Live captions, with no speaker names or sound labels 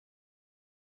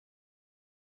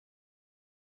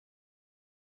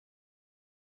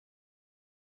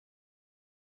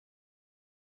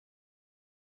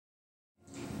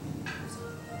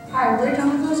Hi, we're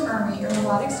Dumbledore's Army, a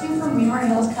robotics team from Northern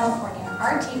Hills, California.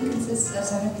 Our team consists of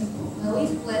 7 people: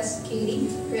 Lily, Bliss, Katie,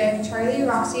 Rick, Charlie,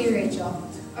 Roxy, and Rachel.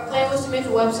 Our plan was to make a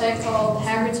website called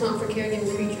Hagrid's Home for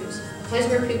Caregiving Creatures, a place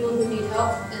where people who need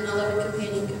help and a loving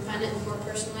companion can find it in a more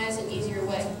personalized and easier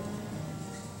way.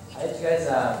 How did you guys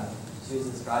choose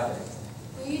this project?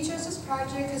 We chose this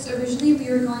project because originally we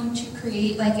were going to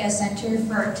create like a center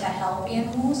to help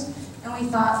animals, and we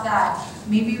thought that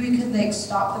maybe we could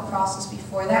stop the process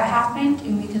before that happened,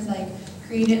 and we could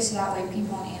create it so that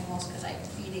people and animals could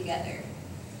be together.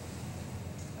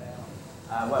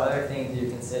 What other things did you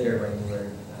consider when you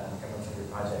were coming up with your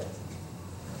project?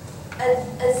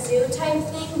 A zoo type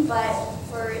thing, but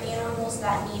for animals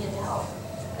that needed help.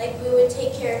 We would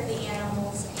take care of the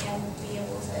animals and be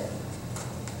able to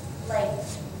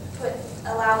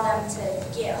allow them to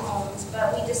get homes,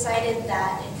 but we decided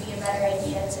that it'd be a better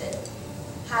idea to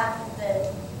have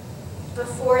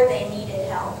before they needed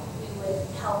help, we would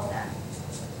help them.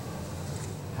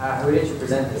 Who did you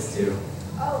present this to?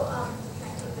 Oh, can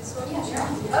I take this one? Yeah, sure.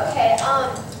 Okay,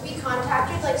 we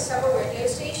contacted several radio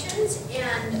stations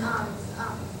and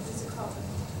what's it called?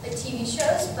 TV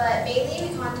shows, but mainly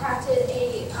we contacted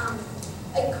a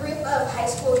group of high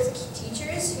school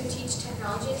teachers who teach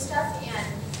technology and stuff and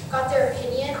got their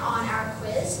opinion on our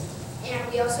quiz.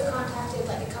 And we also contacted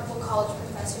a couple college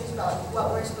professors about what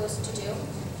we're supposed to do.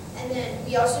 And then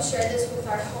we also shared this with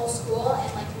our whole school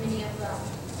and many of them.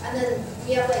 And then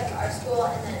we have our school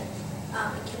and then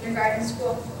a kindergarten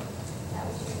school. That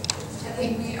was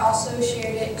And we also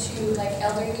shared it to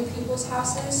elderly people's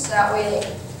houses, so that way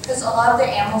because a lot of the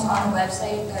animals on the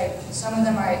website, some of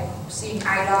them are seeing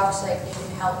eye docs, they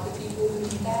can help the people who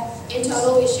need that. In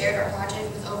total, we shared our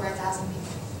project with over 1,000 people.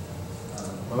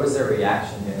 What was their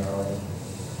reaction generally?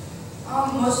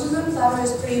 Most of them thought it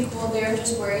was pretty cool. They were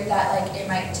just worried that it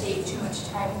might take too much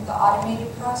time with the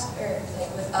automated process, or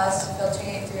with us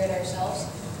filtering it through it ourselves.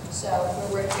 So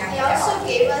we're working on it. They also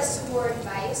gave us some more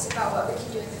advice about what we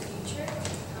can do in the future.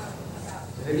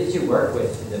 Who did you work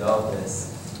with to develop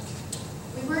this?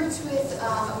 We worked with a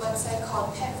website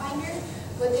called Pet Finder.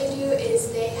 What they do is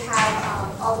they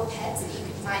have all the pets that you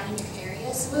can find in your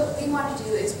area. So what we want to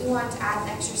do is we want to add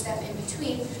an extra step in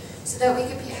between so that we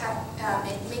could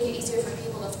make it easier for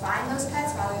people to find those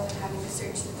pets rather than having to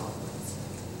search through all the ones.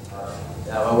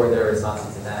 What were their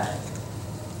responses to that?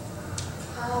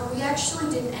 We actually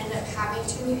didn't end up having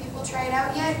too many people try it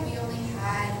out yet. We only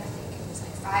had, I think it was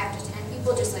 5 to 10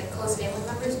 people, just close family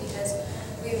members, because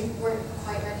we weren't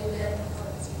quite ready to.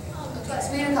 So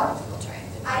we had a couple people try it.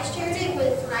 When I shared it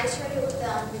with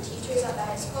the teachers at the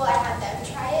high school, I had them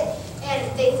try it,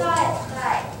 and they thought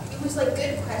that it was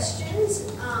good questions,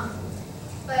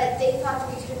 but they thought that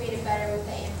we could have made it better with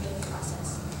the animated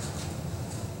process.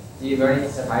 Did you learn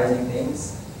any surprising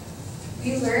things?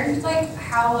 We learned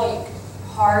how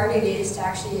hard it is to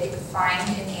actually find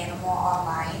an animal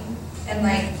online, and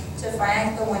to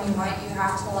find the one you want, you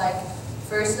have to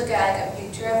first look at a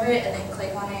picture of it and then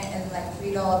click on it and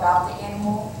read all about the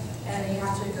animal, and then you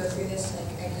have to go through this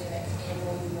any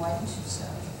animal you want. So.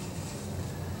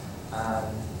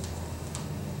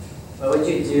 What would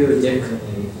you do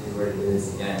differently if you were to do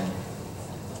this again?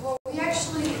 Well, we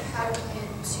actually had a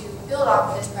plan to build off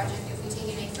of this project if we take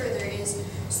it any further.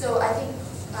 So I think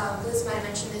Liz might have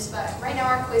mentioned this, but right now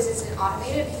our quiz isn't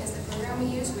automated because the program we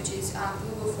use, which is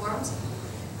Google Forms,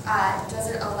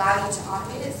 doesn't allow you to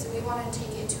automate it. So we want to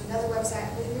take it to another website.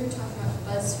 I believe we were talking about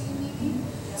BuzzFeed maybe.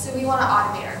 So we want to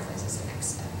automate our quiz as the next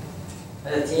step.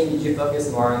 As a team, did you focus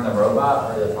more on the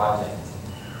robot or the project?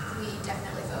 We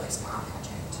definitely focus more on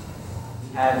project.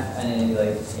 Have any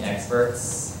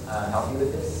experts help you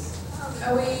with this?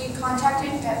 We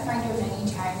contacted Pet Finder many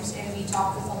times, and we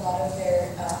talked with a lot of their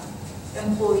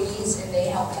employees, and they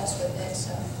helped us with it.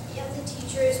 So. Yeah, the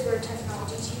teachers were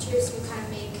technology teachers who kind of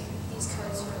make these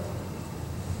codes for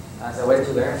them. So what did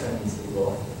you learn from these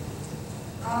people?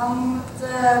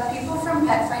 The people from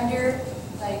Pet Finder,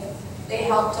 they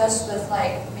helped us with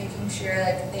making sure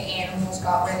the animals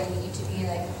got where they need to be.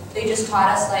 They just taught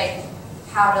us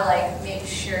how to make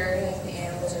sure the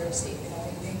animals are safe and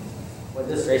everything. What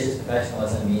does gracious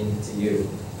professionalism mean to you?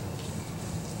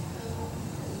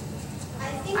 I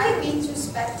think it means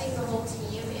respecting the whole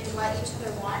team and what each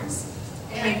other wants.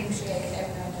 And making sure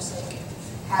everyone just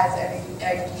has every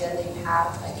idea they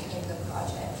have in the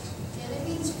project. And it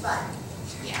means fun.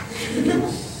 Yeah.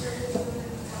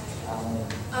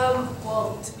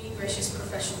 Well, to me, gracious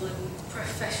professionalism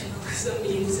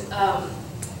means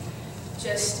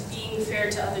just being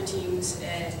fair to other teams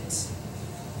and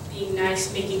being nice,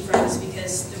 making friends,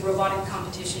 because the robotic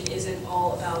competition isn't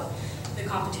all about the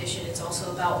competition, it's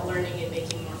also about learning and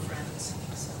making more friends.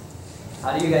 So.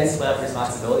 How do you guys split up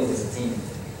responsibilities as a team?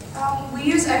 We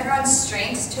use everyone's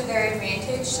strengths to their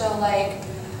advantage. So like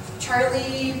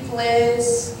Charlie,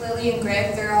 Bliss, Lily, and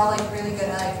Greg, they're all like really good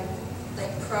at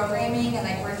like programming and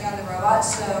like working on the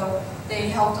robots. So they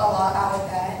helped a lot out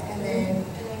with that. And then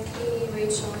Katie,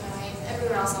 Rachel, and I, and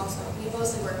everyone else also, we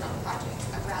mostly worked on the project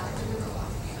rather than the robot.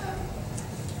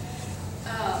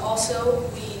 Also,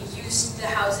 we used the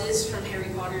houses from Harry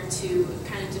Potter to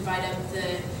kind of divide up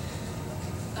the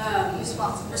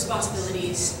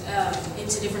responsibilities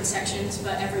into different sections,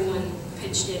 but everyone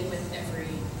pitched in with every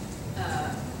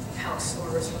house or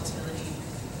responsibility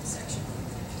section.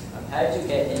 How did you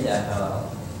get into FLL?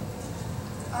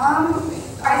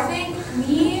 I think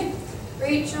me,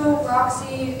 Rachel,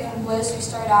 Roxy, and Bliss, we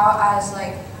started out as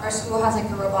like, our school has like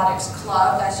a robotics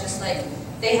club that's just like,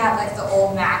 they have like the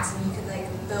old Macs and you could like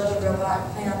build a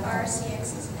robot playing on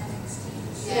RCXs and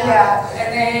NXTs. Yeah,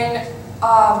 and then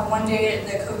one day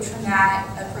the coach from that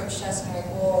approached us and like,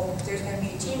 well, there's going to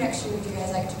be a team next year, would you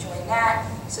guys like to join that?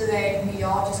 So then we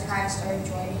all just kind of started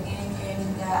joining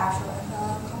in the actual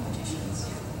competitions.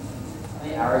 How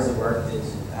many hours did you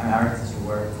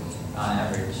work on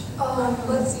average?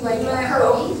 Let's see, Like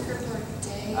per week or per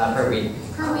day? Per week.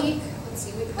 Per week. Let's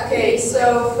see. Okay,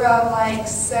 so from like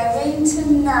 7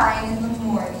 to 9 in the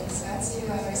morning, so that's 2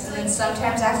 hours, and then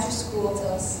sometimes after school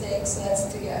till 6, so that's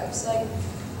 3 hours. So like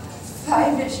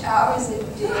 5-ish hours a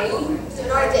day. So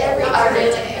not every other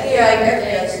day. Yeah, like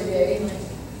every other day.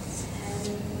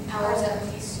 10 hours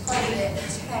at least. Quite a bit.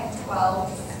 10,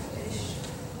 12-ish.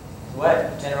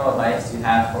 What general advice do you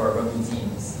have for rookie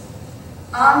teams?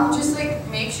 Just like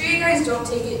make sure you guys don't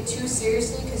take it too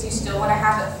seriously because you still want to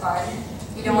have it fun.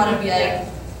 You don't want to be like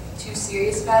too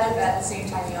serious about it, but at the same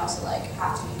time you also like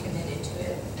have to be committed to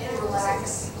it. And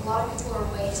relax. A lot of people are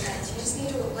way tense. You just need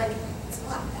to like, it's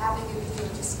not that big of a deal.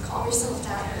 Just calm yourself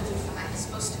down and be fine. It's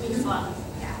supposed to be fun.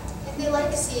 Yeah. And they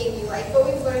like seeing you, like what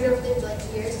we've learned over the like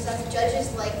years is that the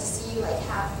judges like to see you like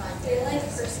have fun. They like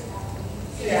personality.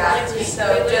 Yeah, They so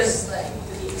like just like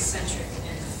to be eccentric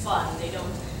and fun. They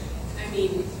don't, I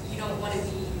mean, you don't want to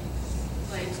be,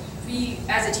 like, we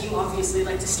as a team obviously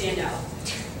like to stand out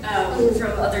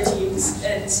from other teams,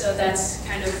 and so that's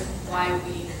kind of why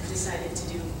we decided to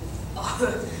do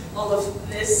all of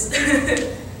this.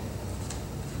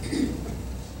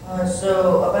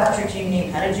 So about your team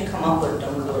name, how did you come up with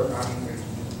Dumbledore Army for your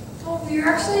team? well, we were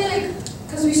actually like,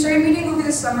 because we started meeting over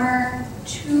the summer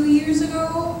 2 years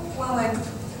ago when like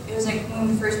it was like when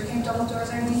we first became Dumbledore's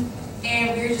Army,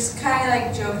 and we were just kind of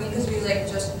like joking because we like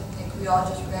just like we all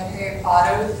just read Harry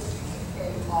Potter,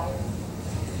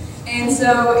 and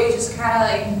so it just kind of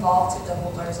like evolved to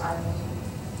Dumbledore's Army.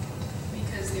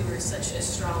 Because they were such a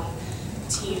strong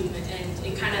team, and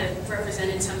it kind of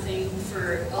represented something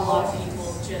for a lot of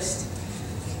people. Just,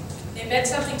 it meant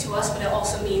something to us, but it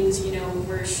also means, you know,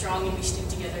 we're strong and we stick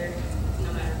together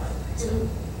no matter what. So.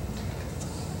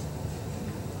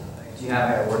 Do you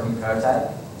have a working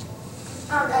prototype?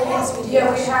 Yes, we do.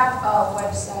 Yeah, we have a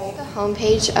website. The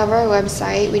homepage of our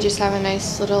website, we just have a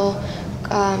nice little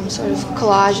sort of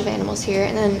collage of animals here,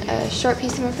 and then a short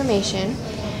piece of information.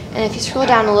 And if you scroll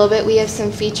down a little bit, we have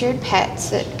some featured pets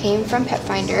that came from Pet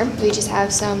Finder. We just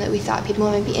have some that we thought people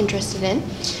might be interested in.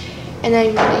 And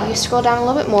then if you scroll down a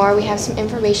little bit more, we have some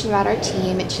information about our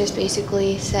team. It just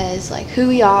basically says like who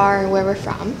we are and where we're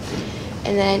from.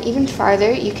 And then even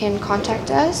farther, you can contact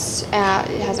us.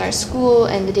 It has our school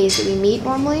and the days that we meet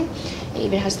normally. It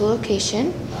even has the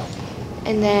location.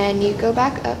 And then you go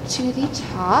back up to the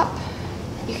top.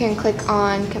 You can click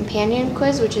on Companion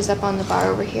Quiz, which is up on the bar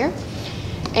over here.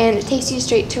 And it takes you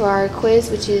straight to our quiz,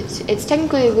 which is, it's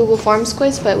technically a Google Forms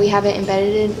quiz, but we have it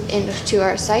embedded into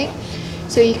our site.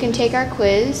 So you can take our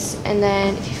quiz, and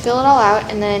then if you fill it all out,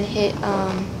 and then hit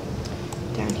down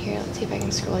here, let's see if I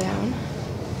can scroll down.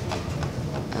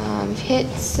 Hit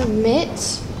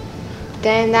submit,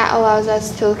 then that allows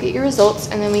us to look at your results,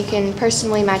 and then we can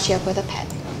personally match you up with a pet.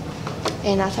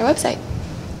 And that's our website.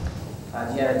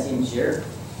 Do you have a team cheer?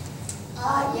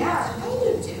 Yeah, kind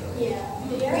of do. Yeah.